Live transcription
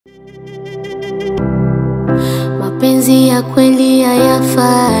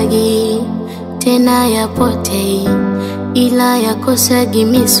tena yapotei, ila yakosagi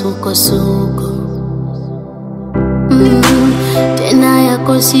misukosuko. Tena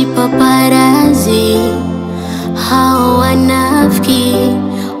yakosi paparazi, hao wanafiki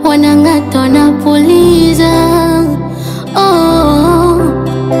wanang'ata na puliza.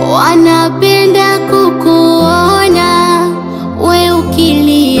 Wanapenda kukuona we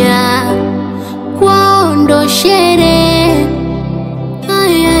ukilia, kwao ndo sherehe.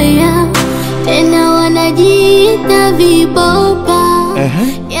 Tena wanajiita vibopa.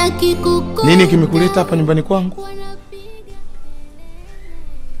 Nini kimekuleta hapa nyumbani kwangu?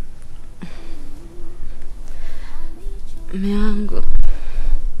 Mume wangu.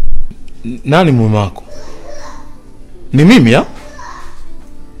 Nani mume wako? Ni mimi ya?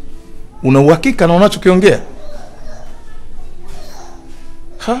 Una uhakika na unachokiongea?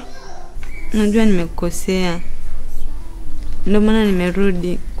 Najua nimekukosea. Ndio maana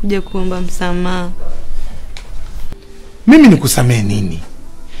nimerudi kuja kuomba msamaha. Mimi nikusamee nini?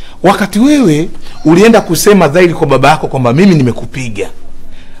 Wakati wewe ulienda kusema dhahiri kwa baba yako kwamba mimi nimekupiga.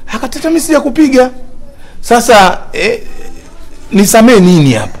 Akateta mimi sijakupiga. Sasa nisamee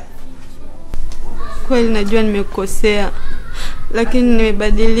nini hapa? Kweli najua nimekukosea, lakini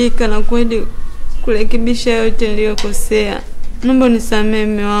nimebadilika na kweli kurekebisha yote niliyokosea. Naomba unisamee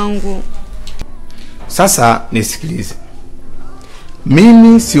mume wangu. Sasa nisikilize.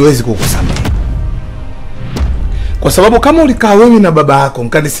 Mimi siwezi kukusamea. Kwa sababu kama ulikaa wewe na baba yako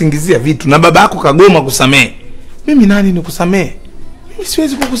mkanisingizia vitu na baba yako kagoma kusamee, mimi nani nikusamee? Mimi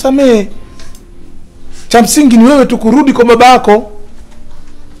siwezi kukusamee. Cha msingi ni wewe tu kurudi kwa baba yako.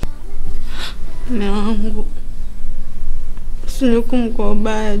 Mume wangu, usinihukumu kwa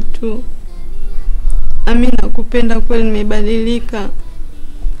ubaya tu. Mimi nakupenda kweli, nimebadilika.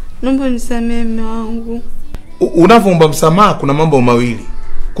 Naomba unisamee mume wangu. Unapoomba msamaha kuna mambo mawili,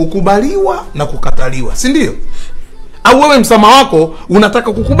 kukubaliwa na kukataliwa, si ndio? Au wewe msamaha wako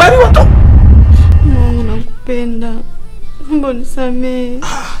unataka kukubaliwa tu? Mungu nakupenda. Naomba unisamee.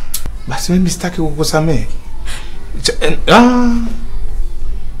 Basi mimi sitaki kukusamee.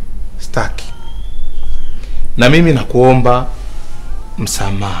 Sitaki. Na mimi nakuomba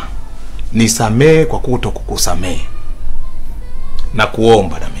msamaha. Nisamee kwa kutokukusamee. Na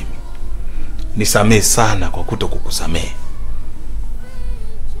kuomba na mimi nisamee sana kwa kutokukusamee.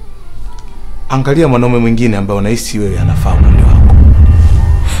 Angalia mwanaume mwingine ambaye unahisi wewe anafaa upande wako.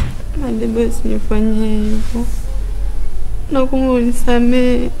 Madebe usinifanyie hivyo. Nakuomba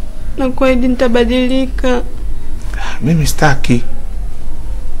unisamee. Na kuahidi nitabadilika. Mimi sitaki.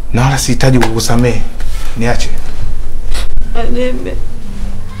 Na wala sihitaji kukusamee. Niache. Madebe.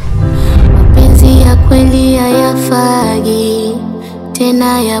 Mapenzi ya kweli hayafagi,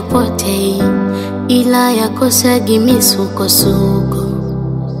 tena yapotei, ila yakosagi misukosuko.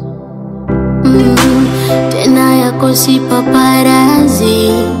 Tena yakosi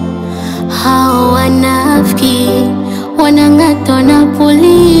paparazi, hao wanafiki wanang'ata na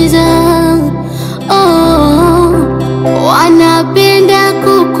puliza. Wanapenda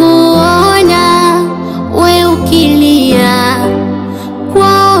kukuona we ukilia,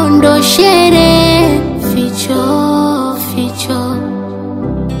 kwao ndo sherehe. Ficho, ficho,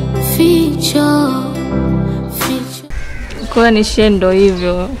 ficho, ficho. Kwa ni shendo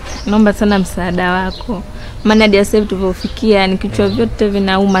hivyo. Naomba sana msaada wako. Maana hadi sasa tulivyofikia ni kichwa vyote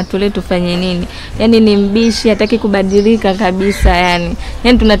vinauma, tule tufanye nini? Yaani ni mbishi, hataki kubadilika kabisa yani.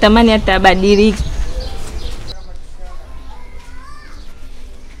 Yaani tunatamani hata abadilike.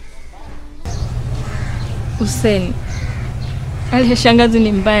 Hussein, hali ya shangazi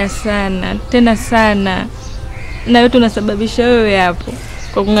ni mbaya sana, tena sana. Na yote unasababisha wewe hapo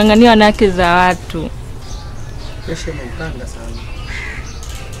kwa kungangania wanawake za watu. Pressure imempanda sana.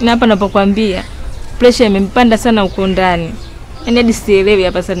 Na hapa napokuambia pressure imempanda sana huko ndani. Yaani hadi sielewi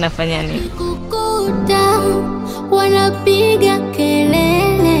hapa sasa nafanya nini. Kukuta wanapiga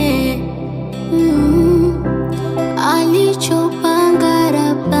kelele. Alichopanga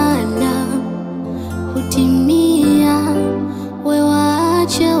Rabbana hutimia, we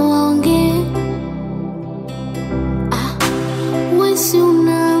waache waongee. Wewe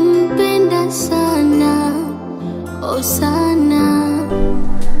unampenda sana, sana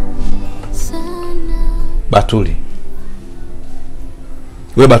sana. Batuli.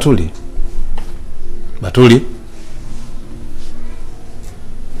 We Batuli. Batuli.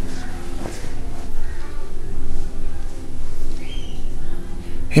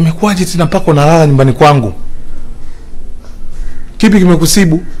 Imekuwaje tena mpaka unalala nyumbani kwangu? Kipi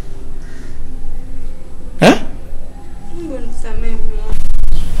kimekusibu? Mungu nisamehe.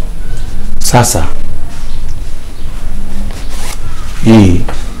 Sasa hii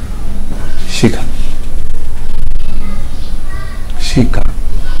shika.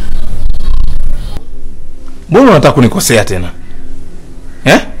 Mbona unataka kunikosea tena?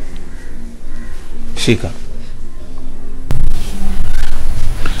 Shika.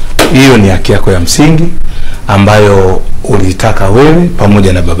 Hiyo ni haki yako ya msingi ambayo ulitaka wewe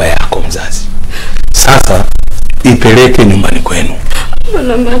pamoja na baba yako mzazi. Sasa ipeleke nyumbani kwenu.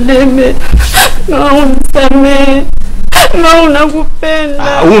 Bwana Madebe, unisamehe.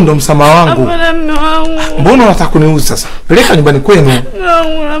 Nakupenda. Huo ndo msamaha wangu. Hapana mume wangu. Mbona unataka kuniuza sasa? Peleka nyumbani kwenu.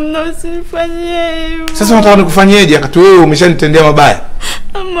 Namna usinifanyie hivyo. Sasa unataka nikufanyeje wakati wewe umeshanitendea mabaya?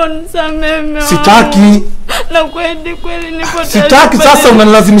 Nisamehe. Sitaki. Na kweli nipo. Sitaki. Sasa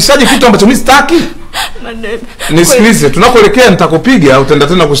unanilazimishaje kitu ambacho mimi sitaki? Madebe. Nisikilize, tunakoelekea nitakupiga, utaenda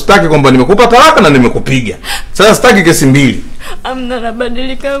tena kushtaki kwamba nimekupa talaka na nimekupiga. Sasa sitaki kesi mbili. Amna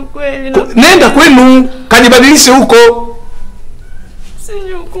nabadilika kweli. Nenda kwenu, kanibadilishe huko.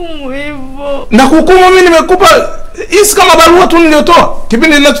 Sijukumu hivyo. Na kuhukumu mimi nimekupa hisi kama barua tu niliotoa.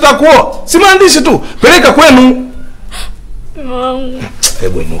 Kipindi ninachotaka kuoa. Si maandishi tu. Peleka kwenu. Wangu.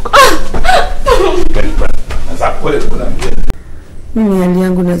 Hebu inuka. Mimi hali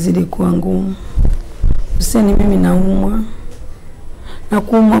yangu nazidi kuwa ngumu. Useni mimi naumwa. Na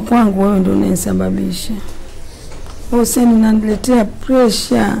kuumwa kwangu wewe ndio unanisababisha. Useni unaniletea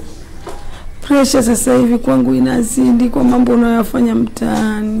pressure. Pressure sasa hivi kwangu inazidi kwa mambo unayofanya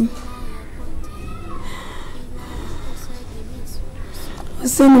mtaani.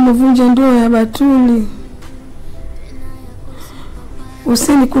 Useni umevunja ndoa ya Batuli.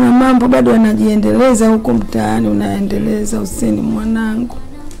 Useni kuna mambo bado yanajiendeleza huko mtaani unaendeleza. Useni mwanangu.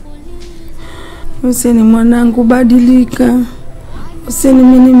 Useni mwanangu badilika. Useni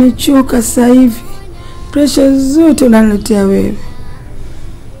mimi nimechoka sasa hivi. Pressure zote unaniletea wewe.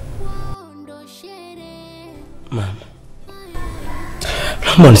 Mama,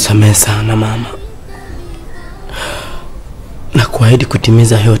 naomba unisamehe sana mama. Na kuahidi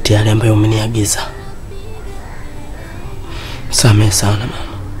kutimiza yote yale ambayo umeniagiza. Samehe sana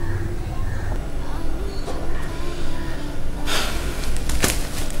mama.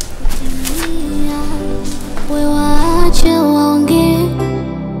 Wewe waongee.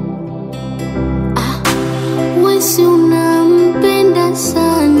 Wewe unampenda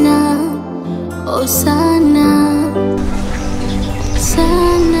sana. Sana.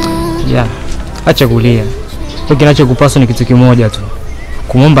 Ya, acha kulia. Kwa kinachokupaswa ni kitu kimoja tu.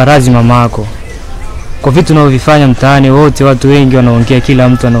 Kumomba radhi mamako. Kwa vitu unavyofanya mtaani wote watu wengi wanaongea, kila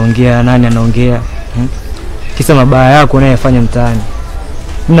mtu anaongea, nani anaongea. Kisa mabaya yako unayofanya mtaani.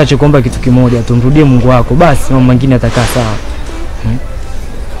 Mimi ninachokuomba kitu kimoja tu, mrudie Mungu wako basi mambo mengine yatakaa sawa.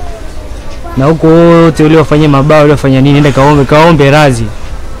 Na huko wote uliofanyia mabaya, uliofanya nini, nenda kaombe radhi.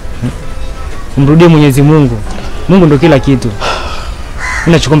 Mrudie Mwenyezi Mungu. Mungu ndo kila kitu.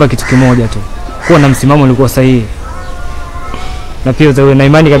 Mimi nachokuomba kitu kimoja tu. Kuwa na msimamo ulikuwa sahihi. Na pia utawe na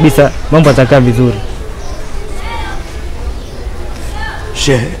imani kabisa mambo yatakaa vizuri.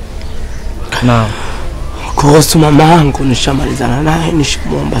 Naam. Kuhusu mamangu nishamalizana naye,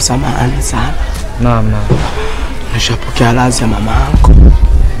 nishamuomba samahani sana. Naam. Nishapokea radhi ya mamangu.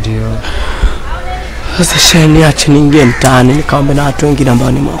 Ndio. Sasa niache niingie mtaani nikaombe na watu wengine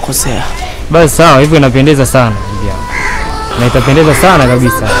ambao nimewakosea. Basi sawa, hivyo inapendeza sana bibi yangu. Na itapendeza sana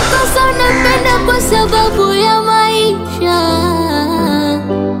kabisa. Napenda kwa sababu ya maisha.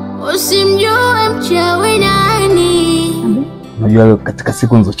 Usimjue mchawi nani. Unajua leo katika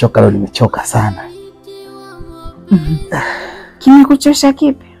siku nilizochoka leo nimechoka sana. Kimekuchosha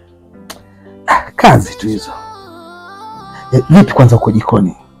kipi? Kazi tu hizo. Vipi kwanza uko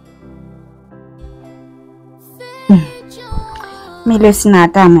jikoni? Mimi leo sina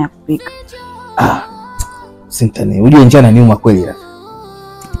hatamu ya kupika. Sintani, unajua njaa inaniuma kweli rafiki.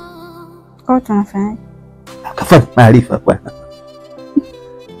 Kwa tunafanya. Akafanya maarifa bwana.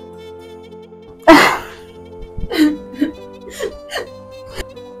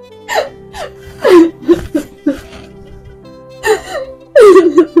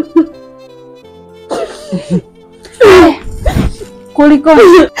 Kuliko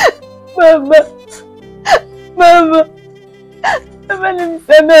Baba ni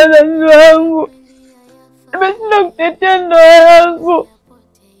msamehe wazazi wangu. Nimeshinda kutetea ndoa yangu.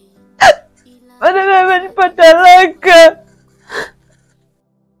 Baba nipa talaka.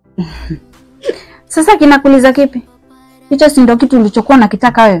 sasa kinakuuliza kipi? Hicho si ndio kitu ulichokuwa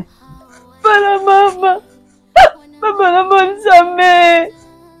unakitaka wewe? Baba naomba unisamehe.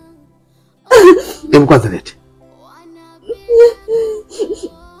 Hebu kwanza lete.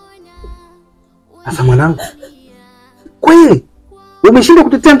 Sasa mwanangu, kweli umeshindwa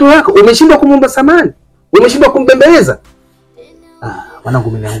kutetea ndoa yako, umeshindwa kumwomba samahani, umeshindwa kumbembeleza? Mwanangu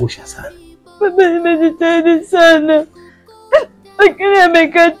umeniangusha sana. Baba nimejitahidi sana, lakini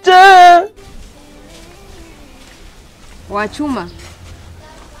amekataa. Wachuma.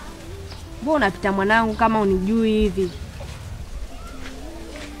 Mbona unapita mwanangu kama unijui hivi?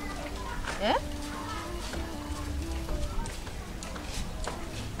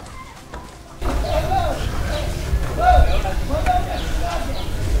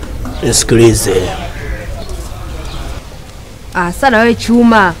 Nisikilize. Sana wewe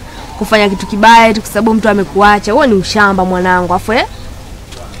Chuma, kufanya kitu kibaya eti kwa sababu mtu amekuacha. Wewe ni ushamba mwanangu, afu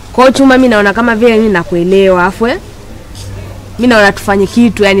Kwa Chuma mimi naona kama vile mimi nakuelewa, afu mimi naona tufanye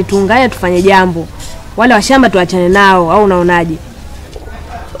kitu, yani tuungane tufanye jambo. Wale washamba tuachane nao, au unaonaje?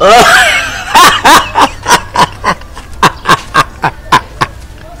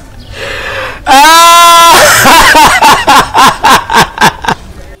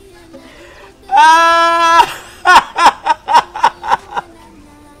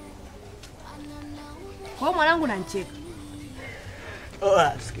 Kwa mwanangu unanicheka.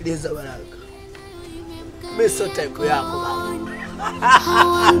 Sikiliza Baraka. Mimi sio type yako baba.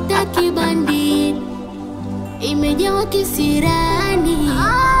 Hawamtaki bandi, imejawa kisirani.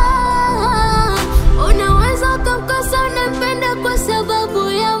 Unaweza kumkosa unampenda kwa sababu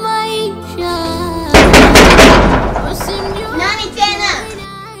ya maisha. Nani tena?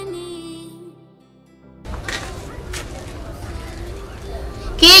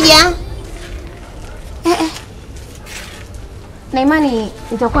 Kija. Na imani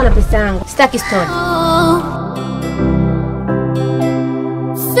nitakuwa na pesa yangu. Sitaki story.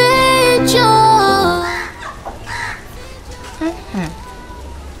 Ficho.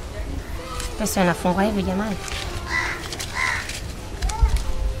 Pesa inafungwa hivi jamani.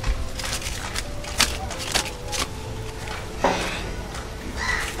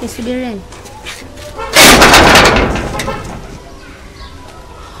 Nisubireni.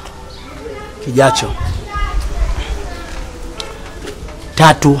 Kijacho.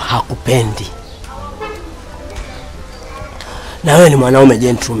 Tatu hakupendi. Na wewe ni mwanaume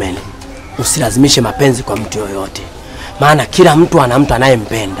gentleman. Usilazimishe mapenzi kwa mtu yoyote. Maana kila mtu ana mtu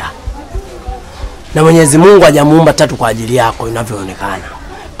anayempenda. Na Mwenyezi Mungu hajamuumba Tatu kwa ajili yako inavyoonekana.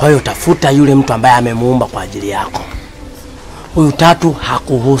 Kwa hiyo tafuta yule mtu ambaye amemuumba kwa ajili yako. Huyu Tatu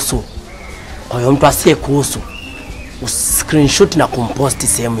hakuhusu. Kwa hiyo mtu asiye kuhusu, uscreenshot na kumposti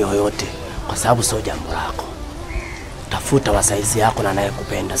sehemu yoyote kwa sababu sio jambo lako. Tafuta wa size yako na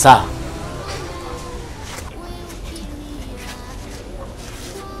anayekupenda, sawa?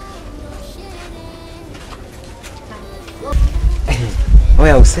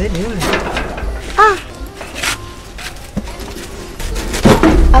 Oya useni yule.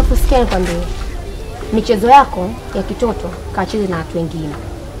 Afu sikia nikwambie. Michezo yako ya kitoto kacheze na watu wengine.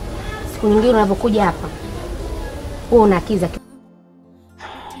 Siku nyingine unapokuja hapa, wewe unakiza.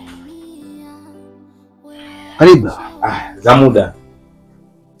 Karibu. Za muda.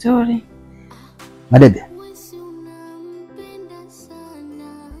 Sorry. Madebe.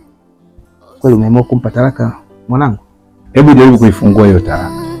 Kweli umeamua kumpa talaka mwanangu? Hebu jaribu kuifungua hiyo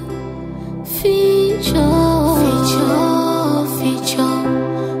talaka. Ficho, ficho, ficho,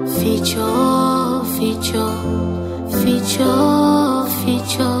 ficho, ficho, ficho,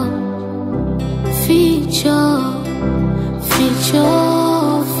 ficho, ficho,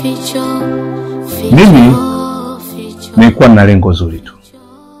 ficho, ficho. Mimi nilikuwa na lengo zuri tu.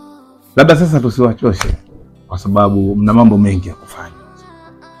 Labda sasa tusiwachoshe kwa sababu mna mambo mengi ya kufanya.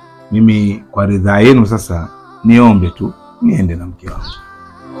 Mimi kwa ridhaa yenu sasa niombe tu niende na mke wangu.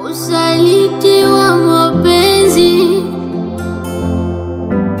 Usaliti wa mapenzi.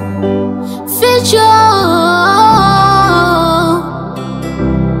 Ficho.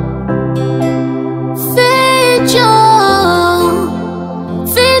 Ficho.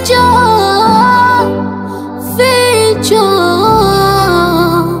 Ficho. Ficho.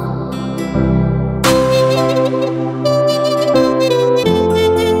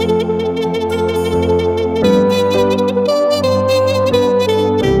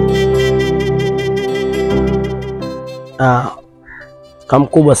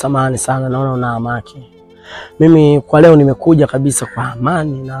 Kamkubwa samahani sana, naona una amaki. Mimi kwa leo nimekuja kabisa kwa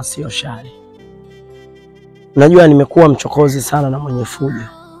amani na sio shari. Najua nimekuwa mchokozi sana na mwenye fujo.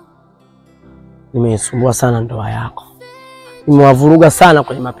 Nimeisumbua sana ndoa yako. Nimewavuruga sana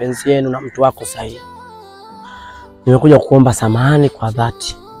kwenye mapenzi yenu na mtu wako sahihi. Nimekuja kuomba samahani kwa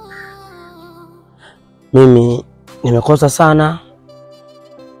dhati. Mimi nimekosa sana.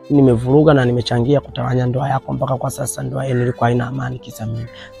 Nimevuruga na nimechangia kutawanya ndoa yako mpaka kwa sasa ndoa yenu ilikuwa haina amani kisa mimi.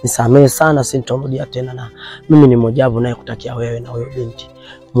 Nisamehe sana, sintorudia tena, na mimi ni mojavu naye kutakia wewe na huyo binti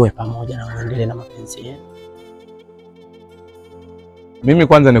muwe pamoja na muendelee na mapenzi yenu. Mimi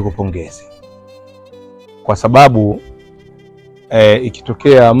kwanza nikupongeze kwa sababu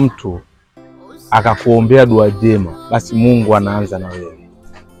ikitokea mtu akakuombea dua njema, basi Mungu anaanza na wewe.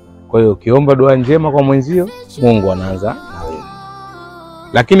 Kwa hiyo ukiomba dua njema kwa mwenzio, Mungu anaanza na wewe.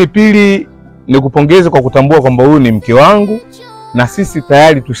 Lakini pili, nikupongeze kwa kutambua kwamba huyu ni mke wangu, na sisi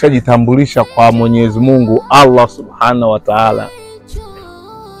tayari tushajitambulisha kwa Mwenyezi Mungu Allah Subhanahu wa Ta'ala,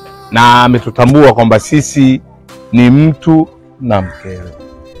 na ametutambua kwamba sisi ni mtu na mkewe.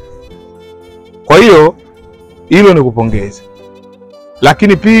 Kwa hiyo hilo nikupongeze.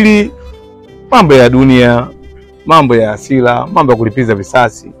 Lakini pili, mambo ya dunia, mambo ya hasira, mambo ya kulipiza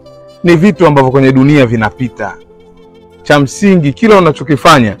visasi ni vitu ambavyo kwenye dunia vinapita. Cha msingi kila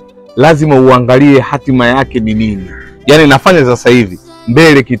unachokifanya lazima uangalie hatima yake ni nini. Yaani nafanya sasa hivi,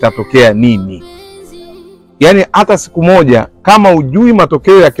 mbele kitatokea nini? Yaani hata siku moja kama ujui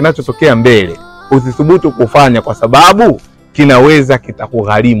matokeo ya kinachotokea mbele, usithubutu kufanya kwa sababu kinaweza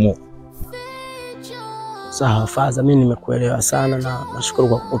kitakugharimu. Sawa Faza, mimi nimekuelewa sana na nashukuru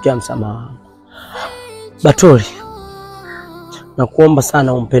kwa kupokea msamaha wangu. Batoli, nakuomba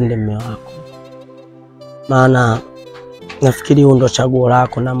sana umpende mume wako. Maana nafikiri huo ndo chaguo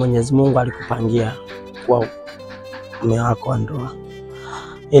lako na Mwenyezi Mungu alikupangia kwa mume wako wa ndoa.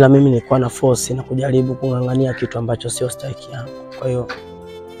 Ila mimi nilikuwa na force na kujaribu kungangania kitu ambacho sio stahiki yangu. Kwa hiyo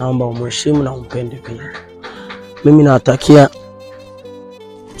naomba umheshimu na umpende pia. Mimi nawatakia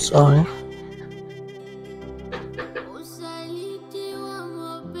sorry.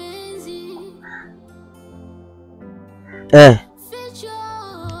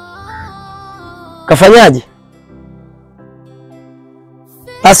 Kafanyaje?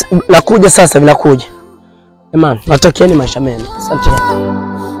 Basi nakuja sasa, vinakuja. Jamani, natakieni maisha mema. Asante.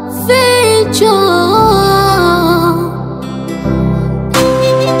 Ficho.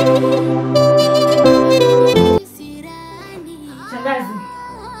 Shangazi.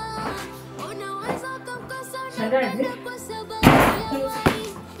 Shangazi.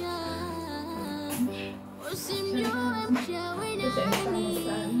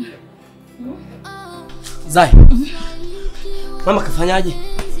 Zai. Mama kafanyaje?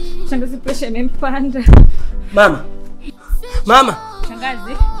 Shangazi, pressure imempanda. Mama. Mama.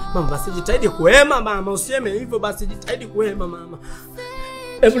 Shangazi. Mama, basi jitahidi kuhema mama, useme hivyo basi jitahidi kuhema mama.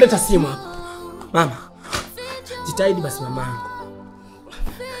 Hebu leta simu hapa. Mama. Jitahidi basi mamangu.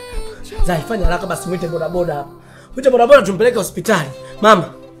 Zai, fanya haraka basi mwite bodaboda hapa. Mwite bodaboda tumpeleke hospitali. Mama.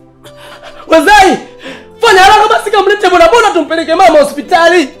 Wazai! Fanya haraka basi kamlete bodaboda tumpeleke mama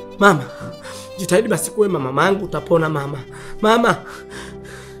hospitali. Mama. Jitahidi basi kuhema mamangu, utapona mama. Mama.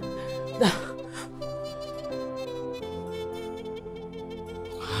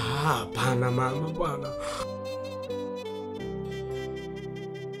 Hapana mama bwana.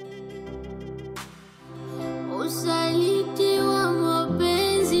 Usaliti wa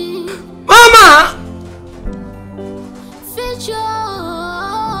mapenzi. Mama! Ficho.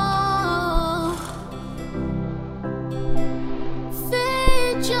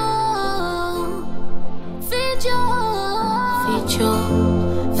 Ficho. Ficho.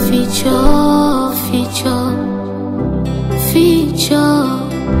 Ficho. Ficho. Ficho. Ficho.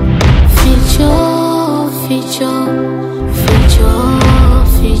 Ficho. Ficho. Ficho.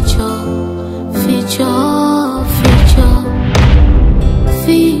 Ficho. Ficho.